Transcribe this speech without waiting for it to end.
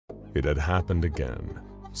It had happened again.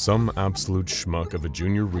 Some absolute schmuck of a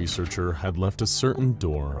junior researcher had left a certain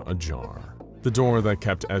door ajar. The door that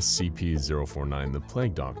kept SCP-049, the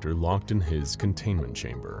Plague Doctor, locked in his containment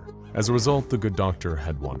chamber. As a result, the good doctor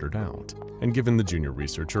had wandered out and given the junior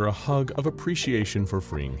researcher a hug of appreciation for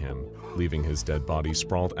freeing him, leaving his dead body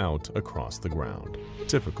sprawled out across the ground.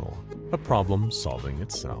 Typical. A problem solving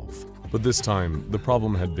itself. But this time, the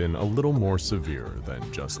problem had been a little more severe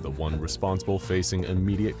than just the one responsible facing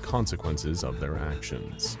immediate consequences of their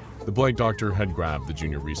actions. The Plague Doctor had grabbed the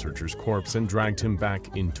junior researcher's corpse and dragged him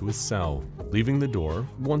back into his cell, leaving the door,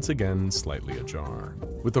 once again, slightly ajar.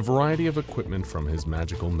 With a variety of equipment from his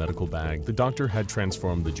magical medical bag, the doctor had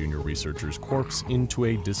transformed the junior researcher's corpse into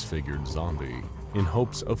a disfigured zombie, in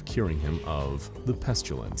hopes of curing him of the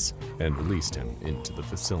Pestilence, and released him into the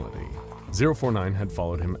facility. 049 had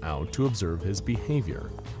followed him out to observe his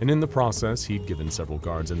behavior, and in the process, he'd given several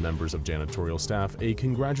guards and members of janitorial staff a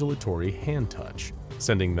congratulatory hand touch,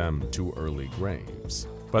 sending them to early graves.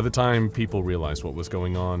 By the time people realized what was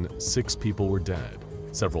going on, 6 people were dead,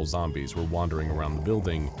 several zombies were wandering around the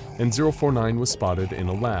building, and 049 was spotted in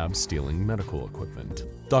a lab stealing medical equipment.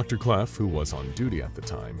 Dr. Clef, who was on duty at the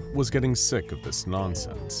time, was getting sick of this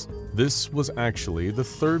nonsense. This was actually the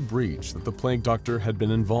 3rd breach that the Plague Doctor had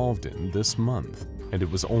been involved in this month, and it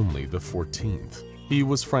was only the 14th. He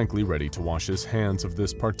was frankly ready to wash his hands of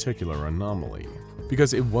this particular anomaly,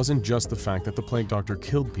 because it wasn't just the fact that the Plague Doctor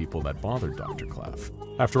killed people that bothered Dr. Clef.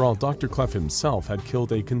 After all, Dr. Clef himself had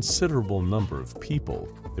killed a considerable number of people.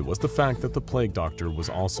 It was the fact that the Plague Doctor was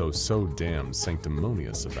also so damn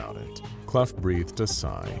sanctimonious about it. Clef breathed a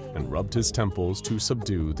sigh and rubbed his temples to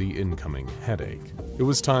subdue the incoming headache. It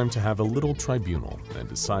was time to have a little tribunal and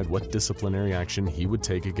decide what disciplinary action he would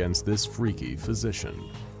take against this freaky physician.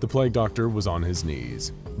 The Plague Doctor was on his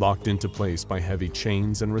knees, locked into place by heavy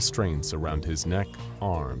chains and restraints around his neck,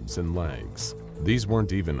 arms, and legs. These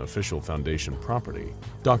weren't even official Foundation property.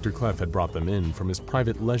 Dr. Clef had brought them in from his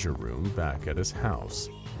private leisure room back at his house.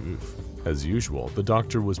 Oof. As usual, the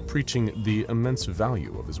doctor was preaching the immense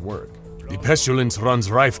value of his work. "The pestilence runs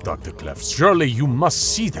rife, Dr. Clef. Surely you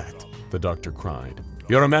must see that," the doctor cried.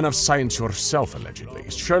 "You're a man of science yourself, allegedly.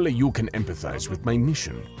 Surely you can empathize with my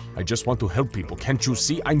mission. I just want to help people. Can't you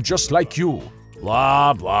see? I'm just like you."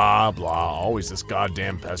 Blah, blah, blah. Always this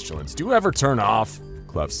goddamn pestilence. Do you ever turn off?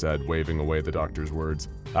 Clef said, waving away the doctor's words.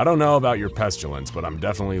 I don't know about your pestilence, but I'm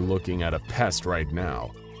definitely looking at a pest right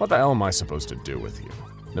now. What the hell am I supposed to do with you?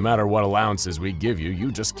 No matter what allowances we give you,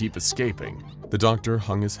 you just keep escaping. The doctor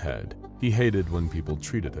hung his head. He hated when people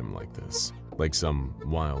treated him like this, like some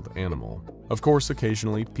wild animal. Of course,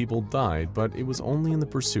 occasionally people died, but it was only in the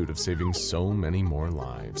pursuit of saving so many more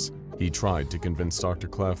lives. He tried to convince Dr.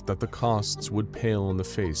 Clef that the costs would pale in the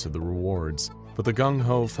face of the rewards, but the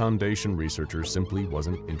gung-ho Foundation researcher simply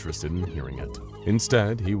wasn't interested in hearing it.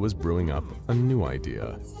 Instead, he was brewing up a new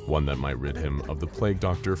idea, one that might rid him of the Plague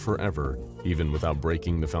Doctor forever, even without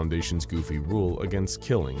breaking the Foundation's goofy rule against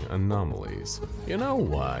killing anomalies. You know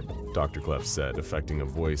what? Dr. Clef said, affecting a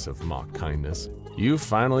voice of mock kindness. You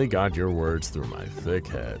finally got your words through my thick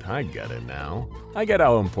head. I get it now. I get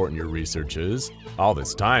how important your research is. All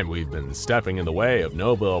this time we've been stepping in the way of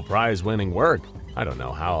Nobel Prize-winning work. I don't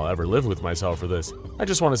know how I'll ever live with myself for this. I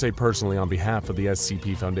just want to say personally on behalf of the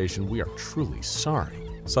SCP Foundation, we are truly sorry.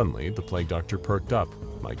 Suddenly, the Plague Doctor perked up.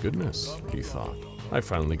 My goodness, he thought. I've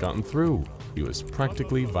finally gotten through. He was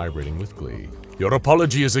practically vibrating with glee. Your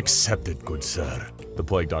apology is accepted, good sir, the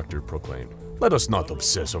Plague Doctor proclaimed. Let us not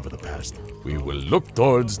obsess over the past. We will look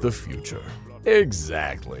towards the future.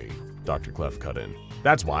 Exactly, Dr. Clef cut in.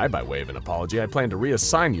 That's why, by way of an apology, I plan to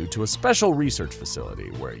reassign you to a special research facility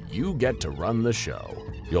where you get to run the show.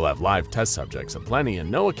 You'll have live test subjects aplenty and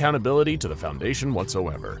no accountability to the Foundation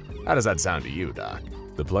whatsoever. How does that sound to you, Doc?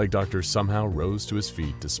 The Plague Doctor somehow rose to his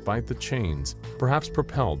feet despite the chains, perhaps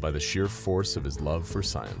propelled by the sheer force of his love for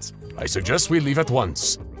science. I suggest we leave at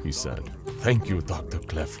once, he said. Thank you, Dr.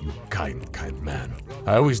 Clef, you kind man.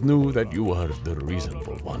 I always knew that you were the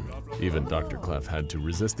reasonable one. Even Dr. Clef had to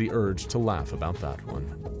resist the urge to laugh about that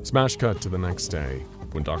one. Smash cut to the next day,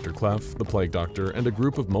 when Dr. Clef, the Plague Doctor, and a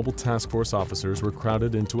group of Mobile Task Force officers were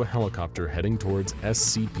crowded into a helicopter heading towards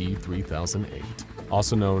SCP-3008,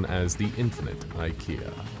 also known as the Infinite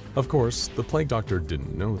Ikea. Of course, the Plague Doctor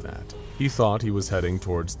didn't know that. He thought he was heading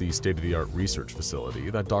towards the state-of-the-art research facility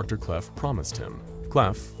that Dr. Clef promised him.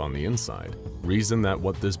 Clef, on the inside, reasoned that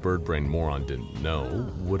what this bird-brained moron didn't know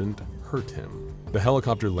wouldn't hurt him. The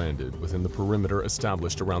helicopter landed within the perimeter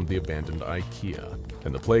established around the abandoned Ikea,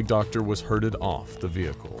 and the Plague Doctor was herded off the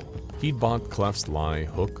vehicle. He'd bought Clef's lie,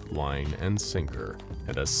 hook, line, and sinker.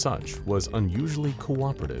 and as such was unusually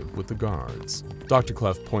cooperative with the guards. Dr.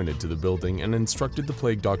 Clef pointed to the building and instructed the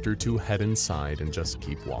plague doctor to head inside and just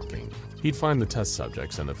keep walking. He'd find the test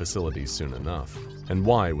subjects and the facilities soon enough. And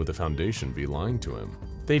why would the Foundation be lying to him?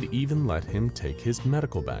 They'd even let him take his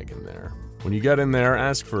medical bag in there. When you get in there,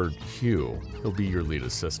 ask for Hugh. He'll be your lead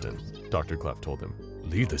assistant, Dr. Clef told him.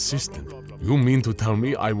 Lead assistant? You mean to tell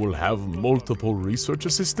me I will have multiple research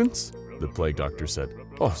assistants? The plague doctor said.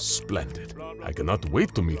 Oh, splendid. I cannot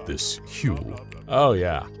wait to meet this Hugh. Oh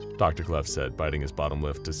yeah, Dr. Clef said, biting his bottom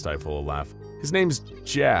lip to stifle a laugh. His name's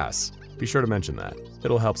Jas. Be sure to mention that.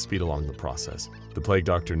 It'll help speed along the process. The plague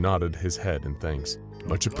doctor nodded his head in thanks.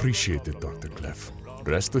 Much appreciated, Dr. Clef.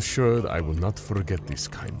 Rest assured I will not forget this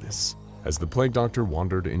kindness. As the plague doctor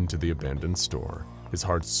wandered into the abandoned store, his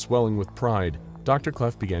heart swelling with pride, Dr.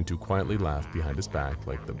 Clef began to quietly laugh behind his back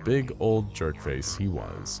like the big old jerkface he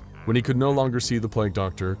was. When he could no longer see the plague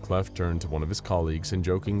doctor, Clef turned to one of his colleagues and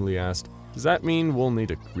jokingly asked, "Does that mean we'll need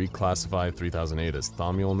to reclassify 3008 as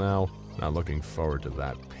Thaumiel now? Not looking forward to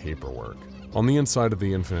that paperwork." On the inside of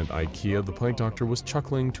the Infinite Ikea, the plague doctor was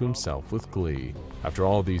chuckling to himself with glee. After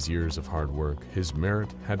all these years of hard work, his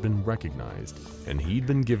merit had been recognized, and he'd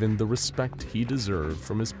been given the respect he deserved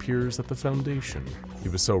from his peers at the Foundation. He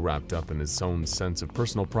was so wrapped up in his own sense of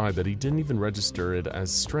personal pride that he didn't even register it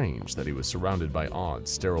as strange that he was surrounded by odd,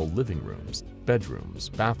 sterile living rooms, bedrooms,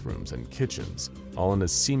 bathrooms, and kitchens, all in a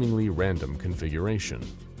seemingly random configuration,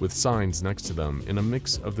 with signs next to them in a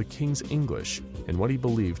mix of the King's English and what he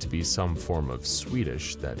believed to be some form of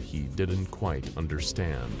Swedish that he didn't quite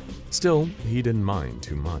understand. Still, he didn't mind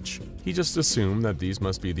too much. He just assumed that these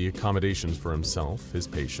must be the accommodations for himself, his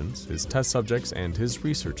patients, his test subjects, and his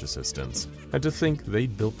research assistants, and to think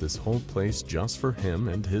they'd built this whole place just for him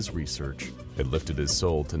and his research. It lifted his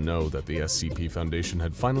soul to know that the SCP Foundation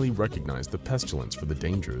had finally recognized the Pestilence for the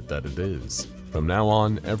danger that it is. From now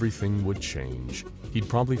on, everything would change. He'd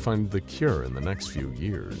probably find the cure in the next few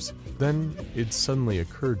years. Then, it suddenly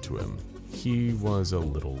occurred to him, he was a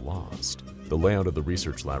little lost. The layout of the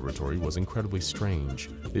research laboratory was incredibly strange.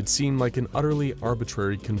 It seemed like an utterly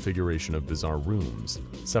arbitrary configuration of bizarre rooms,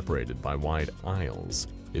 separated by wide aisles.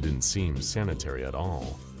 It didn't seem sanitary at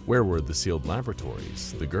all. Where were the sealed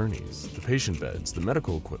laboratories, the gurneys, the patient beds, the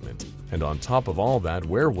medical equipment? And on top of all that,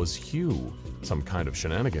 where was Hugh? Some kind of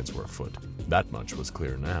shenanigans were afoot. That much was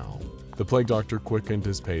clear now. The plague doctor quickened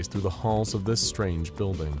his pace through the halls of this strange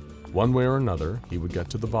building. One way or another, he would get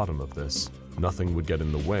to the bottom of this. Nothing would get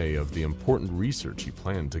in the way of the important research he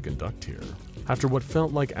planned to conduct here. After what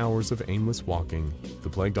felt like hours of aimless walking, the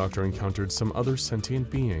plague doctor encountered some other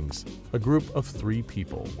sentient beings. A group of 3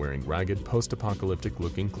 people wearing ragged post-apocalyptic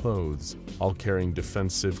looking clothes, all carrying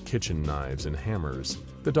defensive kitchen knives and hammers.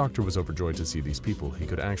 The doctor was overjoyed to see these people he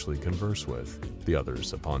could actually converse with. The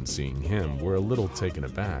others, upon seeing him, were a little taken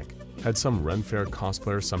aback. Had some Ren Fair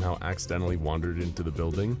cosplayer somehow accidentally wandered into the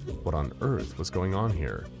building? What on earth was going on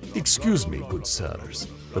here? Excuse me, good sirs,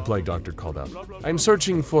 the plague doctor called out. I'm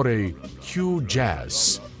searching for a Hugh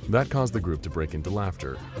Jas. That caused the group to break into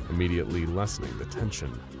laughter, immediately lessening the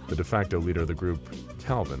tension. The de facto leader of the group,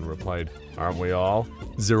 Calvin, replied, "Aren't we all?"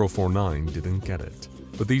 049 didn't get it.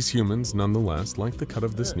 But these humans nonetheless liked the cut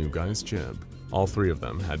of this new guy's jib. All 3 of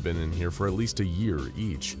them had been in here for at least a year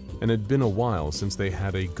each, and it had been a while since they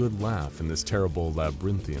had a good laugh in this terrible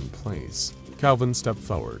labyrinthian place. Calvin stepped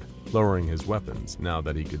forward, lowering his weapons now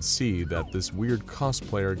that he could see that this weird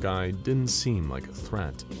cosplayer guy didn't seem like a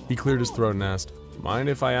threat. He cleared his throat and asked, "Mind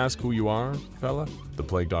if I ask who you are, fella?" The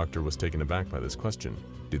plague doctor was taken aback by this question.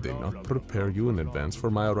 "Did they not prepare you in advance for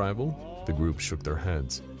my arrival?" The group shook their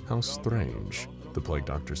heads. "How strange," the plague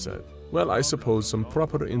doctor said. "Well, I suppose some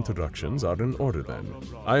proper introductions are in order then.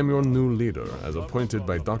 I am your new leader, as appointed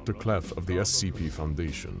by Dr. Clef of the SCP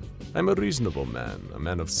Foundation. I'm a reasonable man, a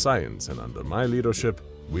man of science, and under my leadership,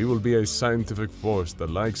 we will be a scientific force the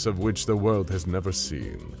likes of which the world has never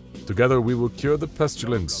seen. Together we will cure the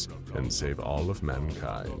pestilence and save all of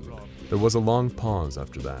mankind." There was a long pause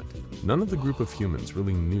after that. None of the group of humans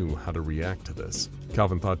really knew how to react to this.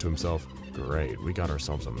 Calvin thought to himself, "Great, we got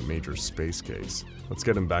ourselves a major space case. Let's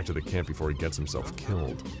get him back to the camp before he gets himself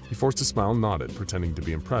killed." He forced a smile and nodded, pretending to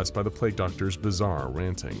be impressed by the plague doctor's bizarre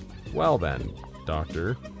ranting. "Well then,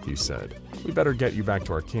 Doctor," he said, "we better get you back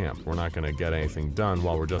to our camp. We're not going to get anything done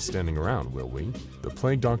while we're just standing around, will we?" The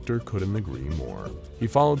plague doctor couldn't agree more. He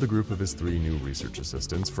followed the group of his 3 new research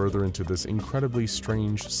assistants further into this incredibly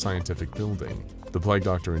strange scientific building. The plague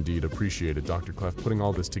doctor indeed appreciated Dr. Clef putting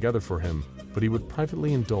all this together for him, but he would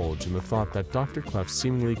privately indulge in the thought that Dr. Clef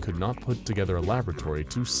seemingly could not put together a laboratory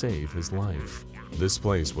to save his life. This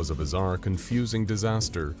place was a bizarre, confusing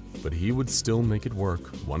disaster, but he would still make it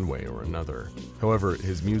work one way or another. However,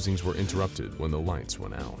 his musings were interrupted when the lights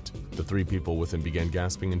went out. The three people with him began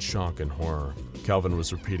gasping in shock and horror. Calvin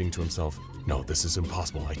was repeating to himself, "No, this is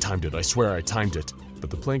impossible. I timed it. I swear I timed it." But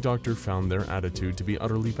the Plague Doctor found their attitude to be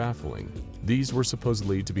utterly baffling. These were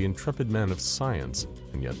supposedly to be intrepid men of science,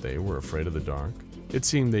 and yet they were afraid of the dark. It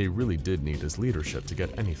seemed they really did need his leadership to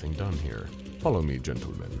get anything done here. "Follow me,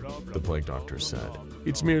 gentlemen," the Plague Doctor said.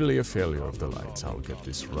 "It's merely a failure of the lights. I'll get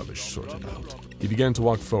this rubbish sorted out." He began to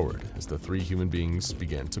walk forward as the three human beings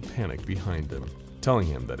began to panic behind him, telling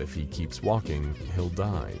him that if he keeps walking, he'll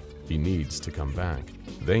die. He needs to come back.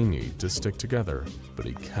 They need to stick together, but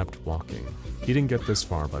he kept walking. He didn't get this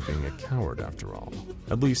far by being a coward after all.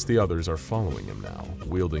 At least the others are following him now,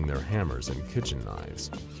 wielding their hammers and kitchen knives.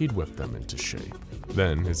 He'd whipped them into shape.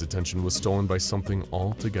 Then his attention was stolen by something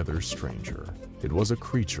altogether stranger. It was a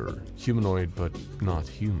creature, humanoid but not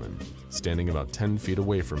human, standing about 10 feet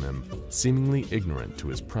away from him, seemingly ignorant to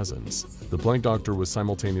his presence. The Plague Doctor was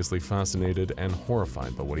simultaneously fascinated and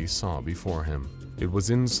horrified by what he saw before him. It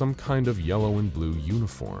was in some kind of yellow and blue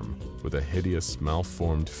uniform, with a hideous,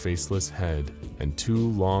 malformed, faceless head and two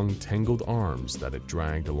long, tangled arms that it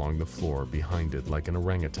dragged along the floor behind it like an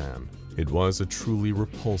orangutan. It was a truly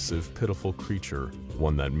repulsive, pitiful creature,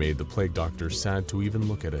 one that made the Plague Doctor sad to even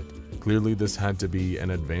look at it. Clearly, this had to be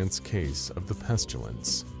an advanced case of the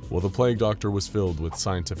Pestilence. While the Plague Doctor was filled with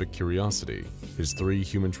scientific curiosity, his three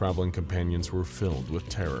human traveling companions were filled with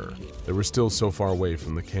terror. They were still so far away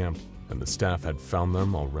from the camp, and the staff had found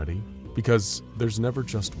them already? Because there's never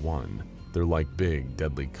just one. They're like big,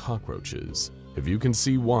 deadly cockroaches. If you can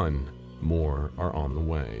see one, more are on the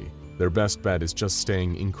way. Their best bet is just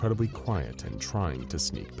staying incredibly quiet and trying to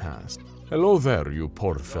sneak past. "Hello there, you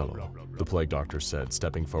poor fellow," the Plague Doctor said,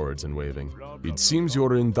 stepping forwards and waving. "It seems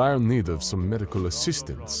you're in dire need of some medical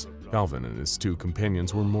assistance." Calvin and his two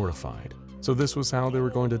companions were mortified. So this was how they were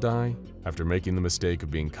going to die? After making the mistake of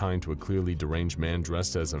being kind to a clearly deranged man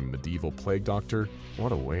dressed as a medieval Plague Doctor?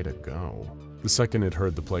 What a way to go. The second it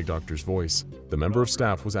heard the Plague Doctor's voice, the member of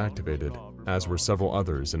staff was activated, as were several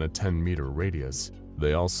others in a 10-meter radius.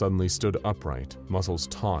 They all suddenly stood upright, muscles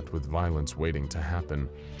taut with violence waiting to happen.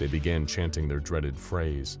 They began chanting their dreaded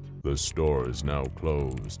phrase, "The store is now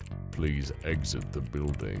closed. Please exit the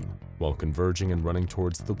building," while converging and running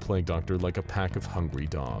towards the Plague Doctor like a pack of hungry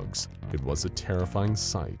dogs. It was a terrifying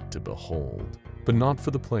sight to behold. But not for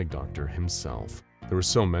the Plague Doctor himself. There were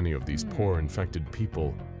so many of these poor infected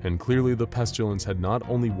people, and clearly the pestilence had not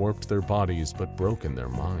only warped their bodies but broken their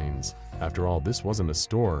minds. After all, this wasn't a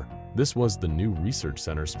store. This was the new research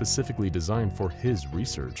center specifically designed for his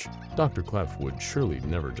research. Dr. Clef would surely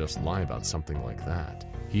never just lie about something like that.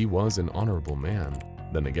 He was an honorable man.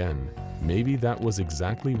 Then again, maybe that was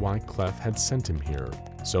exactly why Clef had sent him here.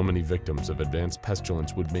 So many victims of advanced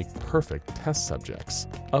pestilence would make perfect test subjects,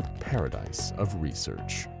 a paradise of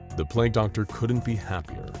research. The Plague Doctor couldn't be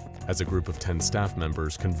happier as a group of 10 staff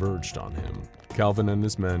members converged on him. Calvin and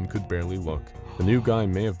his men could barely look. The new guy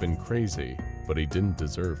may have been crazy, but he didn't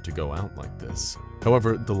deserve to go out like this.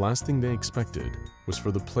 However, the last thing they expected was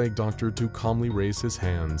for the Plague Doctor to calmly raise his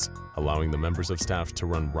hands, allowing the members of staff to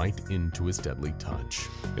run right into his deadly touch.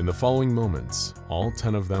 In the following moments, all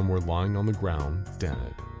 10 of them were lying on the ground,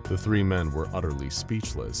 dead. The 3 men were utterly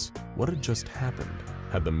speechless. What had just happened?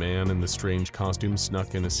 Had the man in the strange costume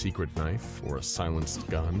snuck in a secret knife or a silenced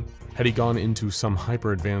gun? Had he gone into some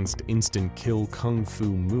hyper-advanced instant-kill kung fu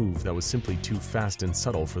move that was simply too fast and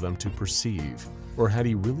subtle for them to perceive? Or had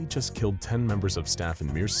he really just killed 10 members of staff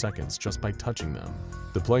in mere seconds just by touching them?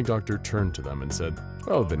 The Plague Doctor turned to them and said,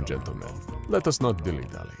 "Well then, gentlemen, let us not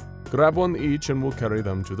dilly-dally. Grab one each and we'll carry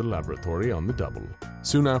them to the laboratory on the double."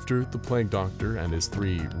 Soon after, the Plague Doctor and his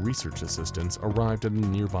 3 research assistants arrived at a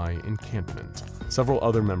nearby encampment. Several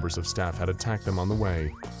other members of staff had attacked them on the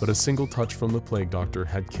way, but a single touch from the Plague Doctor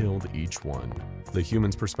had killed each one. The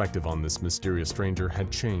human's perspective on this mysterious stranger had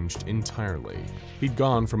changed entirely. He'd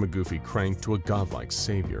gone from a goofy crank to a godlike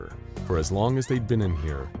savior. For as long as they'd been in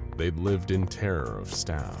here, they'd lived in terror of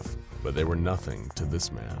staff, but they were nothing to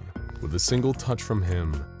this man. With a single touch from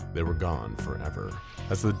him, they were gone forever.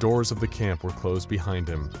 As the doors of the camp were closed behind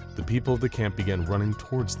him, the people of the camp began running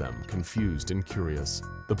towards them, confused and curious.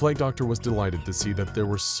 The Plague Doctor was delighted to see that there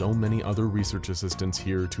were so many other research assistants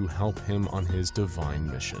here to help him on his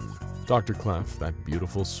divine mission. Dr. Clef, that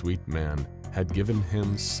beautiful, sweet man, had given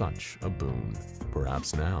him such a boon.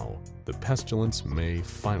 Perhaps now, the pestilence may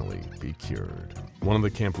finally be cured. One of the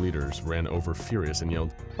camp leaders ran over furious and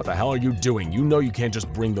yelled, "What the hell are you doing? You know you can't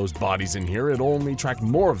just bring those bodies in here. It'll only attract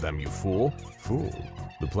more of them, you fool." "Fool?"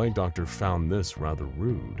 The plague doctor found this rather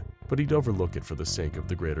rude, but he'd overlook it for the sake of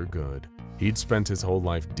the greater good. He'd spent his whole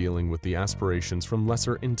life dealing with the aspirations from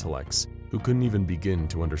lesser intellects who couldn't even begin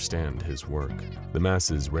to understand his work. The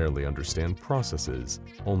masses rarely understand processes,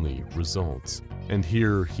 only results. And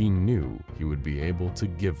here he knew he would be able to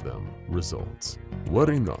give them results.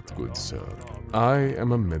 "Worry not, good sir. I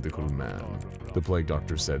am a medical man," the plague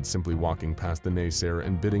doctor said, simply walking past the naysayer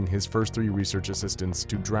and bidding his first 3 research assistants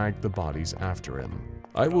to drag the bodies after him.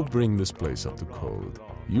 "I will bring this place up to code.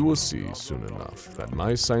 You will see soon enough that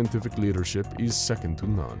my scientific leadership is second to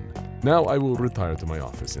none. Now I will retire to my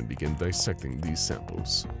office and begin dissecting these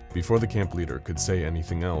samples." Before the camp leader could say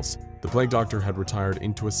anything else, the plague doctor had retired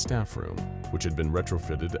into a staff room, which had been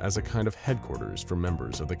retrofitted as a kind of headquarters for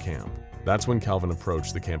members of the camp. That's when Calvin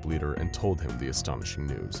approached the camp leader and told him the astonishing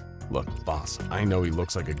news. "Look, boss, I know he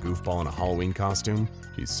looks like a goofball in a Halloween costume,"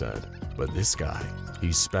 he said, "but this guy,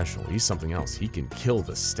 he's special. He's something else. He can kill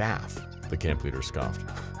the staff." The camp leader scoffed.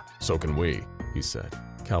 "So can we," he said.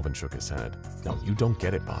 Calvin shook his head. "No, you don't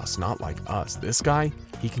get it, boss. Not like us. This guy,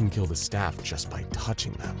 he can kill the staff just by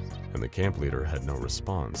touching them." And the camp leader had no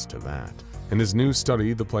response to that. In his new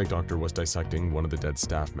study, the plague doctor was dissecting one of the dead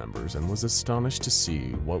staff members and was astonished to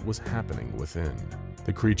see what was happening within.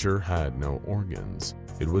 The creature had no organs.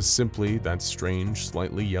 It was simply that strange,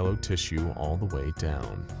 slightly yellow tissue all the way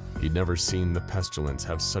down. He'd never seen the pestilence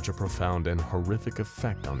have such a profound and horrific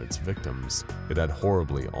effect on its victims. It had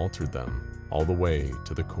horribly altered them, all the way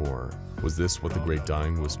to the core. Was this what the Great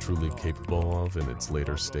Dying was truly capable of in its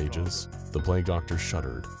later stages? The plague doctor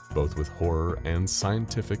shuddered, both with horror and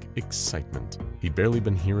scientific excitement. He'd barely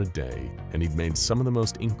been here a day, and he'd made some of the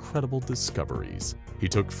most incredible discoveries. He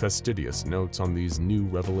took fastidious notes on these new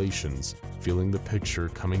revelations, feeling the picture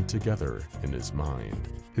coming together in his mind.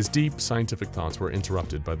 His deep scientific thoughts were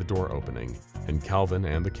interrupted by the door opening, and Calvin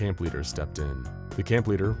and the camp leader stepped in. The camp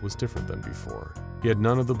leader was different than before. He had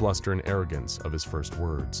none of the bluster and arrogance of his first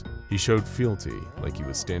words. He showed fealty, like he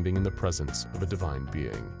was standing in the presence of a divine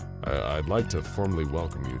being. "I'd like to formally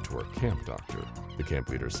welcome you to our camp, Doctor," the camp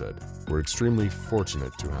leader said. "We're extremely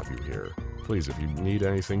fortunate to have you here. Please, if you need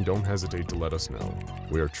anything, don't hesitate to let us know.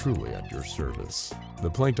 We are truly at your service." The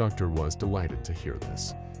plague doctor was delighted to hear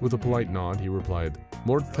this. With a polite nod, he replied,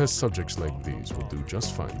 "More test subjects like these will do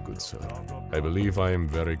just fine, good sir. I believe I am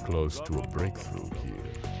very close to a breakthrough here."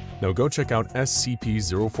 Now go check out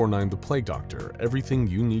SCP-049 The Plague Doctor, everything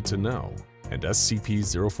you need to know. And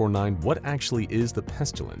SCP-049 What Actually Is the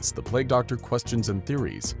Pestilence? The Plague Doctor Questions and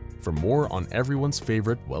Theories, for more on everyone's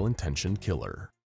favorite well-intentioned killer.